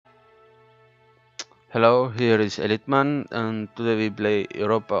Hello, here is Elitman, and today we play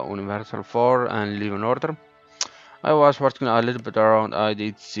Europa Universal 4 and Livionian Order. I was working a little bit around. I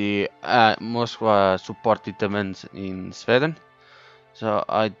did see Moscow supported events in Sweden, so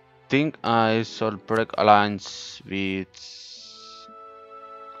I think I should break alliance with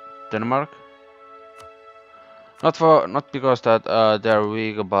Denmark. Not because that they're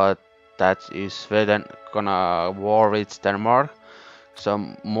weak, but that is Sweden gonna war with Denmark, so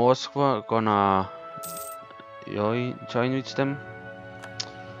Moscow gonna join with them.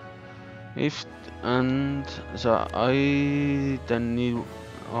 If and so I then need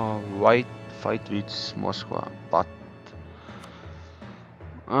a white fight with Moscow, but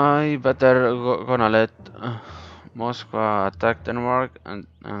I better gonna let Moscow attack Denmark and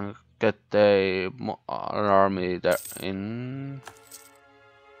get the army there in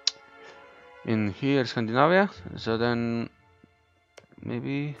here Scandinavia. So then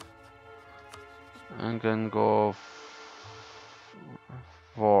maybe I can go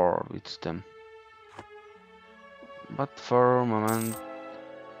war with them. But for a moment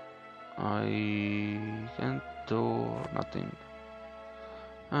I can't do nothing.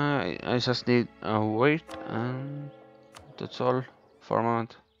 I just need a wait, and that's all for a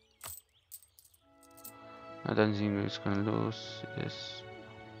moment. I don't think it's gonna lose. Yes.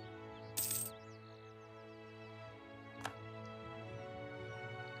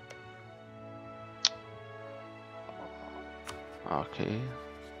 Okay.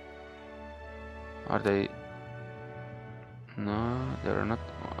 Are they? No, they're not.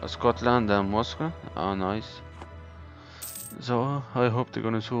 Scotland and Moscow. Oh, nice. So I hope they're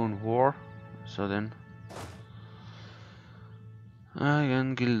gonna soon war. So then I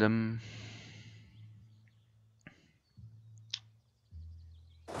can kill them.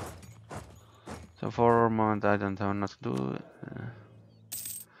 So for a moment I don't have nothing to do.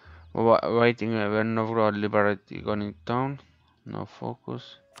 Waiting when Novgorod liberate going down. No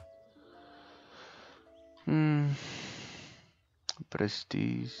focus.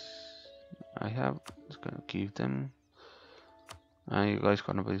 Prestige. I have. Just gonna keep them. And you guys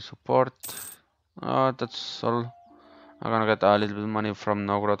gonna be support. That's all. I'm gonna get a little bit of money from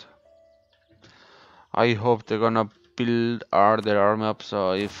Novgorod. I hope they're gonna build their army up.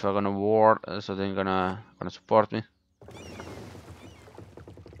 So if I'm gonna war, so they're gonna support me.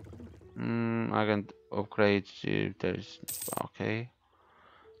 I can upgrade if there's okay.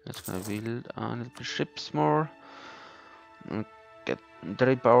 Let's gonna build a little bit ships more. Get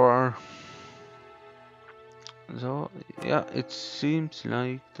trade power. So yeah, it seems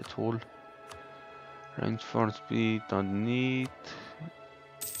like that's all. Range for speed don't need.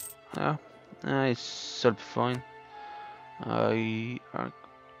 Yeah, it should be fine.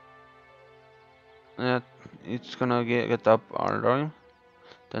 Yeah, it's gonna get up our time.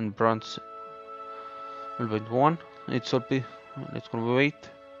 Then bronze will be one. It should be. Let's gonna wait.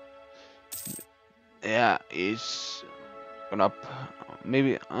 Yeah, it's gonna up.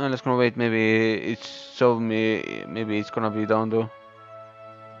 Maybe let's gonna wait. Maybe it's show me. Maybe it's gonna be down to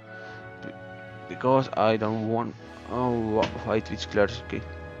because I don't want. Oh, fight with Klersky.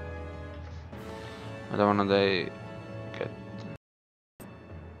 I don't wanna they get.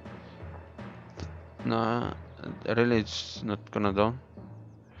 No, really, it's not gonna down.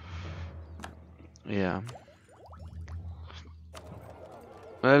 Yeah.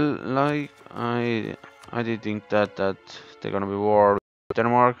 Well, like I did think that they're gonna be war with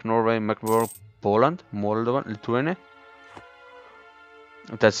Denmark, Norway, Mecklenburg, Poland, Moldova, Lithuania.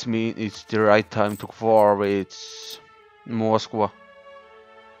 That's mean it's the right time to war with Moscow.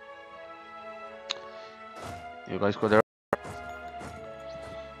 You guys go there.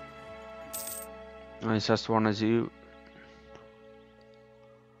 I just wanna see.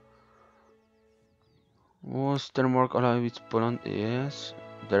 Was Denmark allied with Poland? Yes,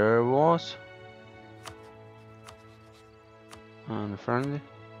 there was. And friendly.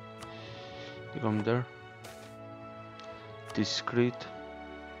 You come there. Discreet.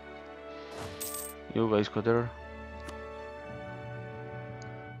 You guys go there.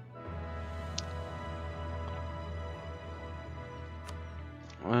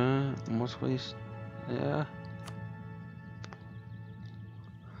 Moscow is, yeah.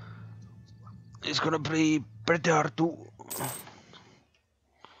 It's gonna be pretty hard to.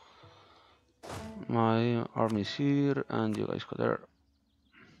 My army is here, and you guys go there.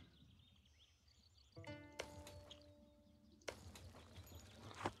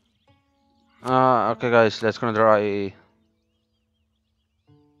 Okay, guys, let's gonna try.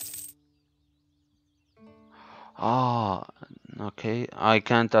 Okay, I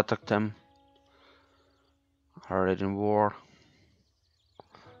can't attack them. Already in war.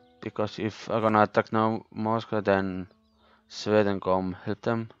 because if I'm gonna attack now Moscow, then Sweden come help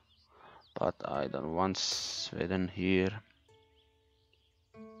them, but I don't want Sweden here.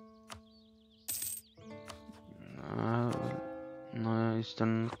 No, it's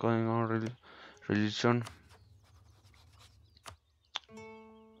not going on religion.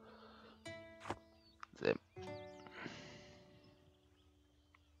 The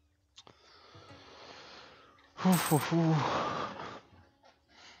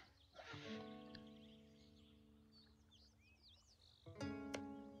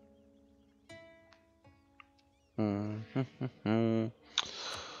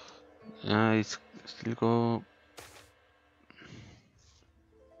yeah, it's still go.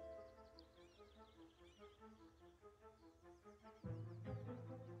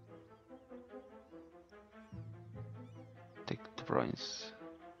 Take the province.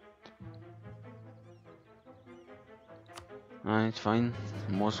 It's fine.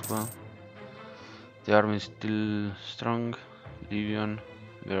 Moscow. The army is still strong. Livion,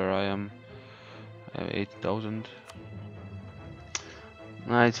 where I am, I have 8,000.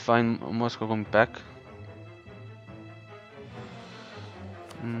 It's fine. Moscow coming back.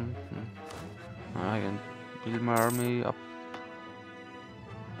 I can build my army up.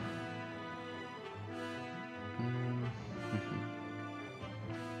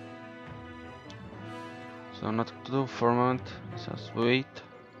 So not to do for a moment, just wait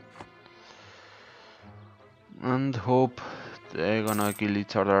and hope they're gonna kill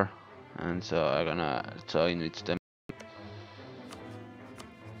each other, and so I'm gonna join with them.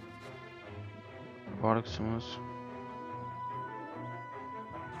 Maximus.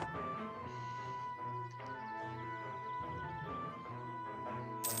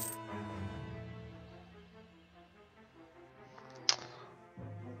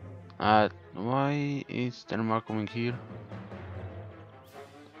 Why is Denmark coming here?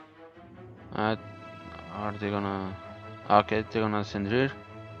 Are they gonna... Okay, they're gonna send here.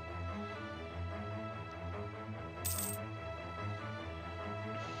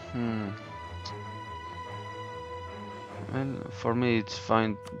 Well, for me it's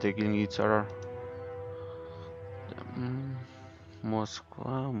fine, they're killing each other.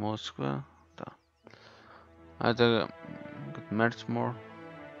 Moscow. I think get merged more.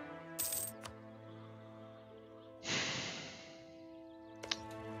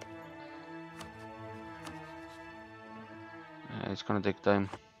 It's gonna take time.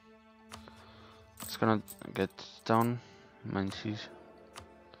 It's gonna get down. Manchis.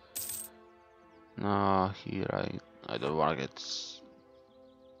 No, here I don't wanna get.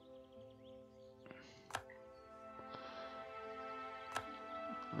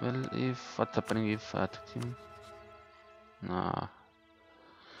 Well, if what's happening if I attack him? Nah.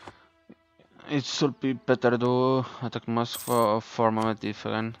 It should be better to attack Moscow for a moment if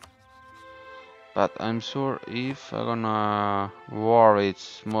I can. But I'm sure if I'm gonna war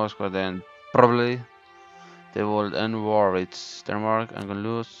with Moscow, then probably they will end war with Denmark. I'm gonna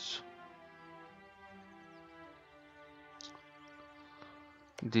lose.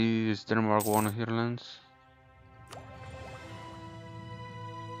 These Denmark won Ireland.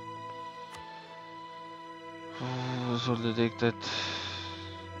 So they take that.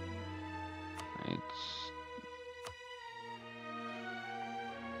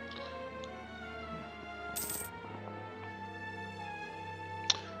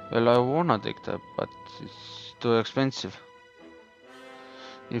 Well, I wanna take that, but it's too expensive.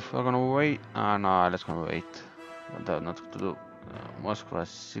 If I'm gonna wait, no, let's gonna wait. But not to do. Moscow has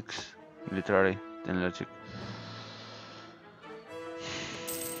 6 military, then logic.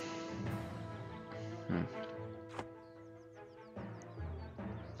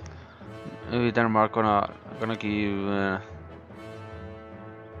 Maybe Denmark gonna give.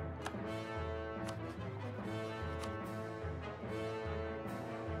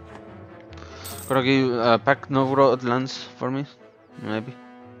 Gonna give back Novgorod lands for me, maybe.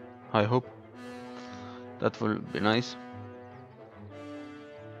 I hope. That will be nice.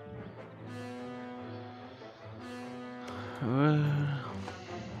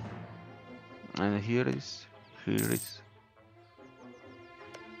 And here is.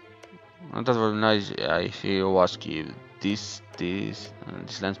 And that was nice if he was give this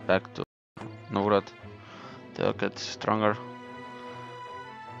lands back to Novgorod. They'll get stronger.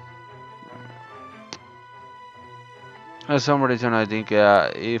 For some reason I think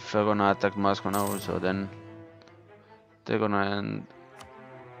if I'm gonna attack Moscow now, so then they're gonna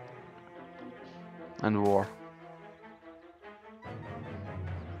end war.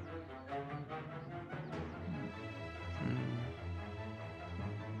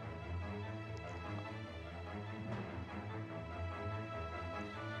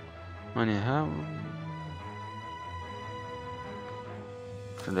 Money I have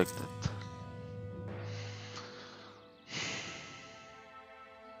selected.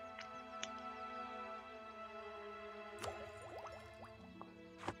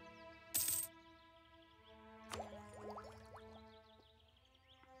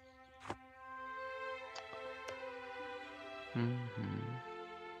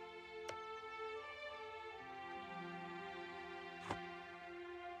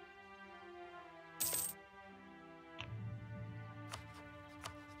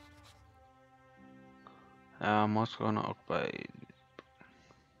 Moscow gonna occupy.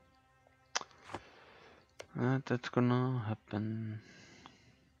 That's gonna happen.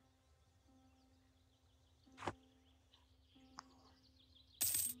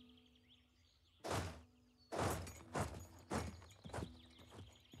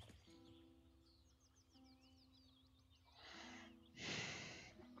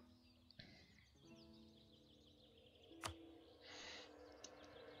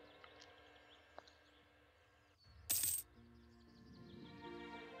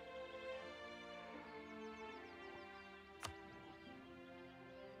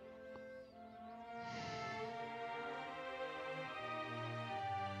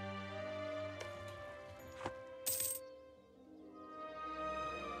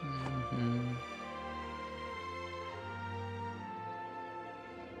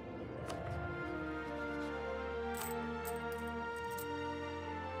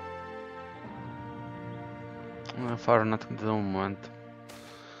 Far nothing to the moment.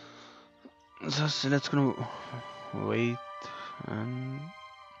 So let's gonna wait and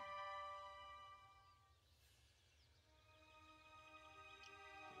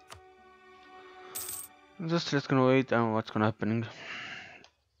let's gonna wait and what's gonna happening.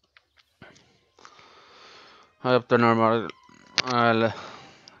 I have the normal.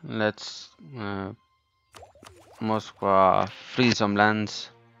 Let's Moscow free some lands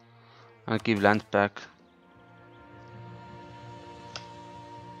and give land back.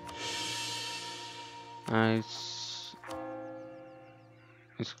 It's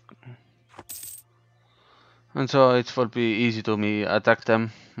and so it will be easy to me attack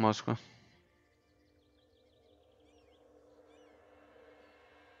them, Moscow.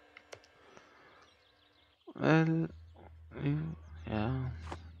 Well, yeah,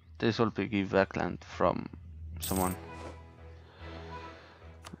 this will be give back land from someone.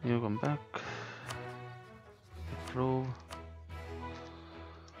 You come back. Approve.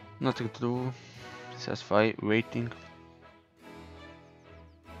 Nothing to do. Satisfy. Waiting.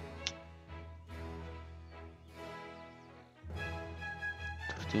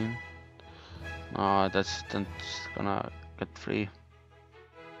 That's gonna get free.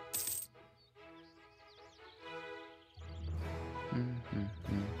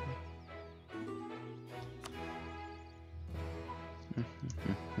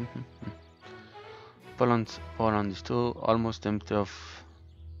 Poland is too almost empty of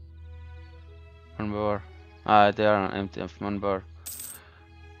manpower. They are empty of manpower.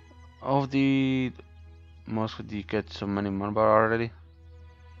 Of the Moscow, do you get so many manpower already?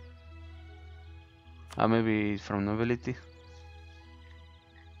 Maybe from nobility.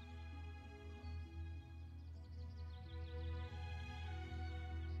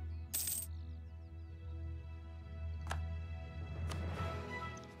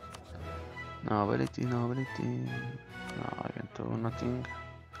 Nobility. No, I can do nothing.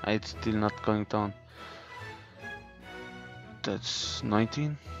 It's still not going down. That's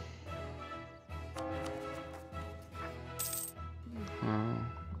 19.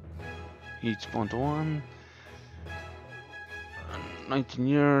 Each point 1. 19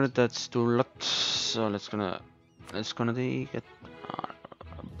 year. That's too lot. So let's gonna take it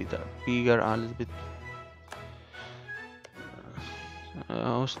a bit bigger, a little bit.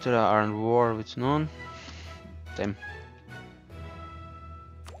 Austria are in war with none. Them.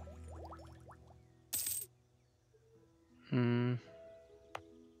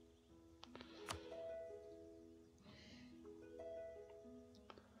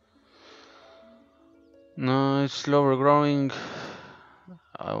 No, it's slower growing.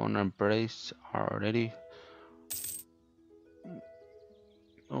 I wanna embrace already.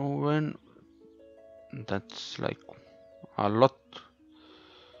 Oh, when that's like a lot.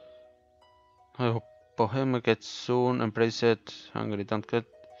 I hope Bohemia gets soon. Embrace it. Hungary don't get.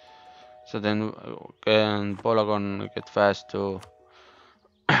 So then can Polygon get fast to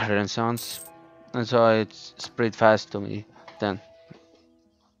Renaissance, and so it's spread fast to me then.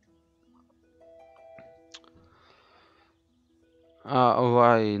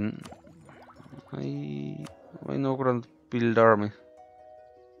 Why no grand build army?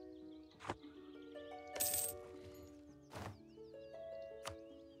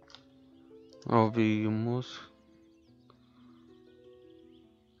 Vimos.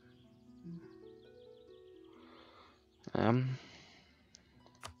 Um,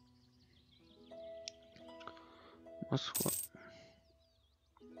 Moscow.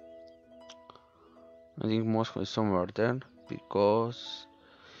 I think Moscow is somewhere there because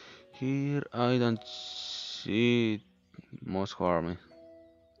here I don't see Moscow army.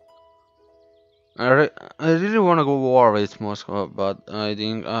 I really want to go war with Moscow, but I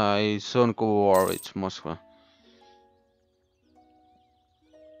think I soon go war with Moscow.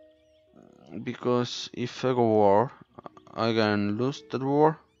 Because if I go war, I can lose that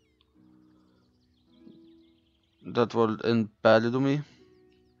war. That will end badly to me.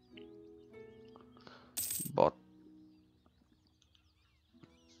 But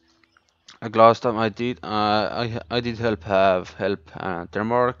like last time I did, I did help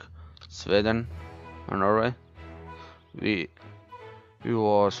Denmark, Sweden, and Norway. We we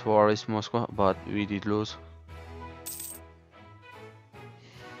was war with Moscow, but we did lose.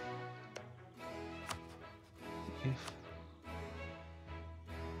 If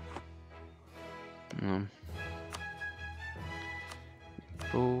no,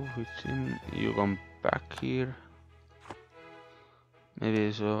 go with him. You come back here.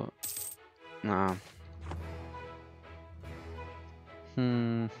 Maybe so. Nah.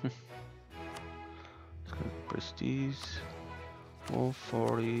 Prestige. Oh,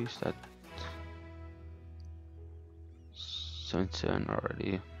 40 is that 77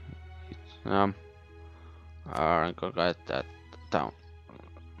 already. I'm gonna get that down.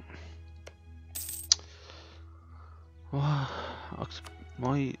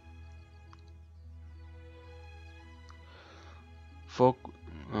 My folk.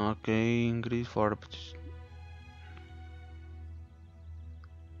 Okay, increase for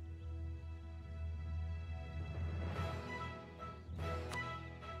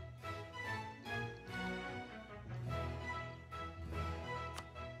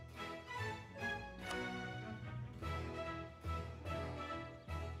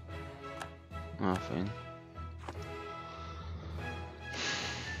fine.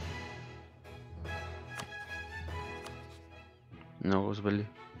 No possibility.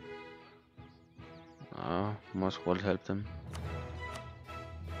 Moscow will help them.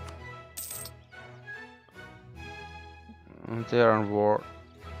 They are on war.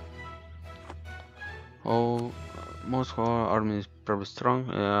 Oh, Moscow army is probably strong.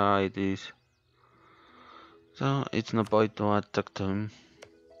 Yeah, it is. So it's no point to attack them.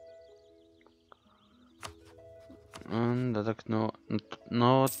 And attack no,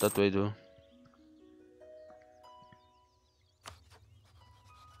 not that way though.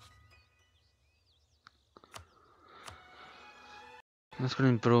 Let's go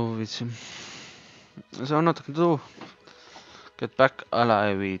improve with him. So not to do. Get back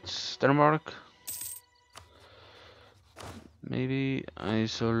ally with Denmark. Maybe I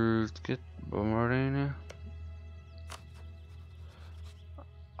should get Pomerania.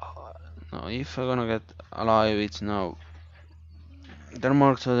 No, if I'm gonna get ally with now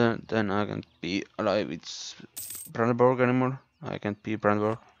Denmark, so then I can't be ally with Brandenburg anymore. I can't be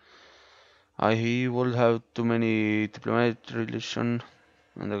Brandenburg. He will have too many diplomatic relations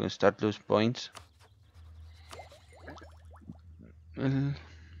and I can start lose points. Well,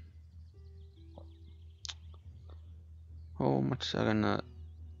 how much I gonna?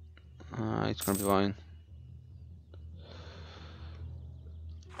 It's gonna be fine.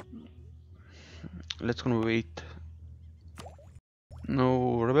 Let's gonna wait.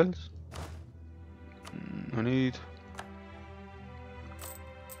 No rebels. No need.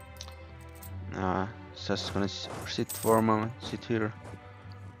 Just gonna sit for a moment. Sit here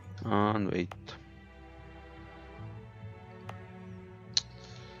and wait.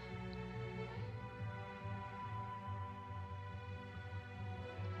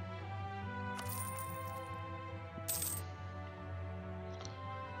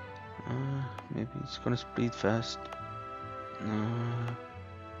 Maybe it's gonna split fast.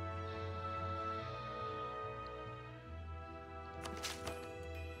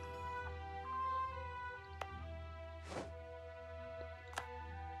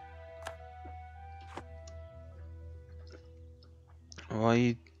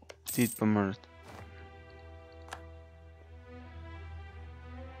 Why did Pomer?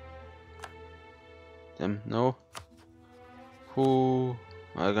 Them no. Who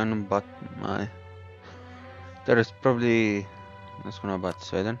I gonna bat my? There is probably that's gonna bat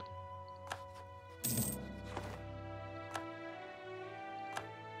Sweden.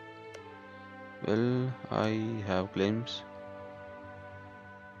 Well, I have claims.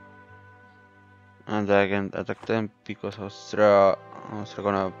 And I can attack them because Austria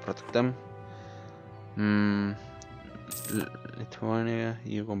gonna protect them. Hmm. Lithuania,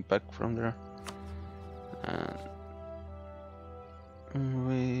 you come back from there. And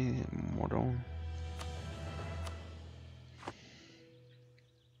we more down.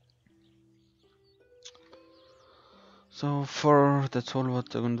 So far, that's all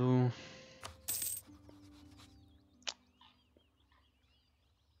what I can do.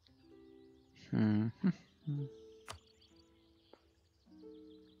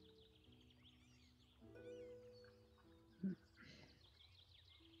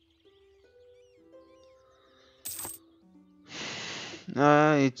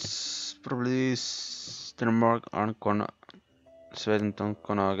 It's probably Denmark aren't gonna, Sweden don't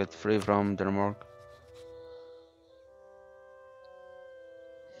gonna get free from Denmark.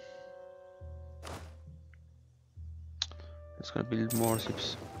 It's gonna build more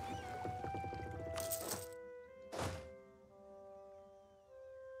ships.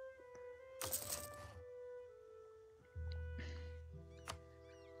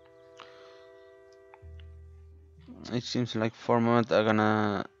 It seems like for a moment I'm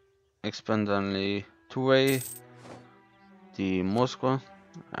gonna expand only two-way, the Moscow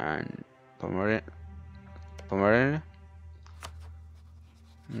and Pomerania.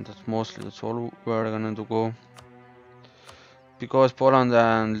 And that's all we're gonna do go. Because Poland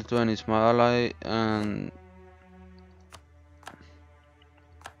and Lithuania is my ally, and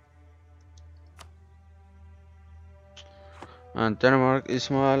Denmark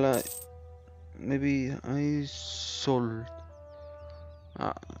is my ally. Maybe I sold.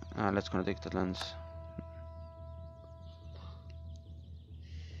 Let's gonna take the lands.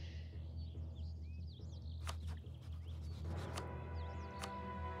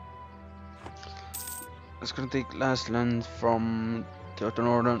 It's gonna take last land from the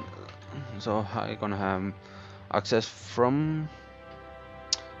northern, so I gonna have access from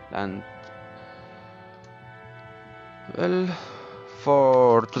land. Well,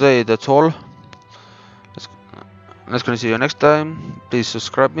 for today that's all. Let's gonna see you next time. Please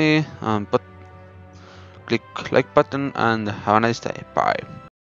subscribe me and click like button and have a nice day. Bye.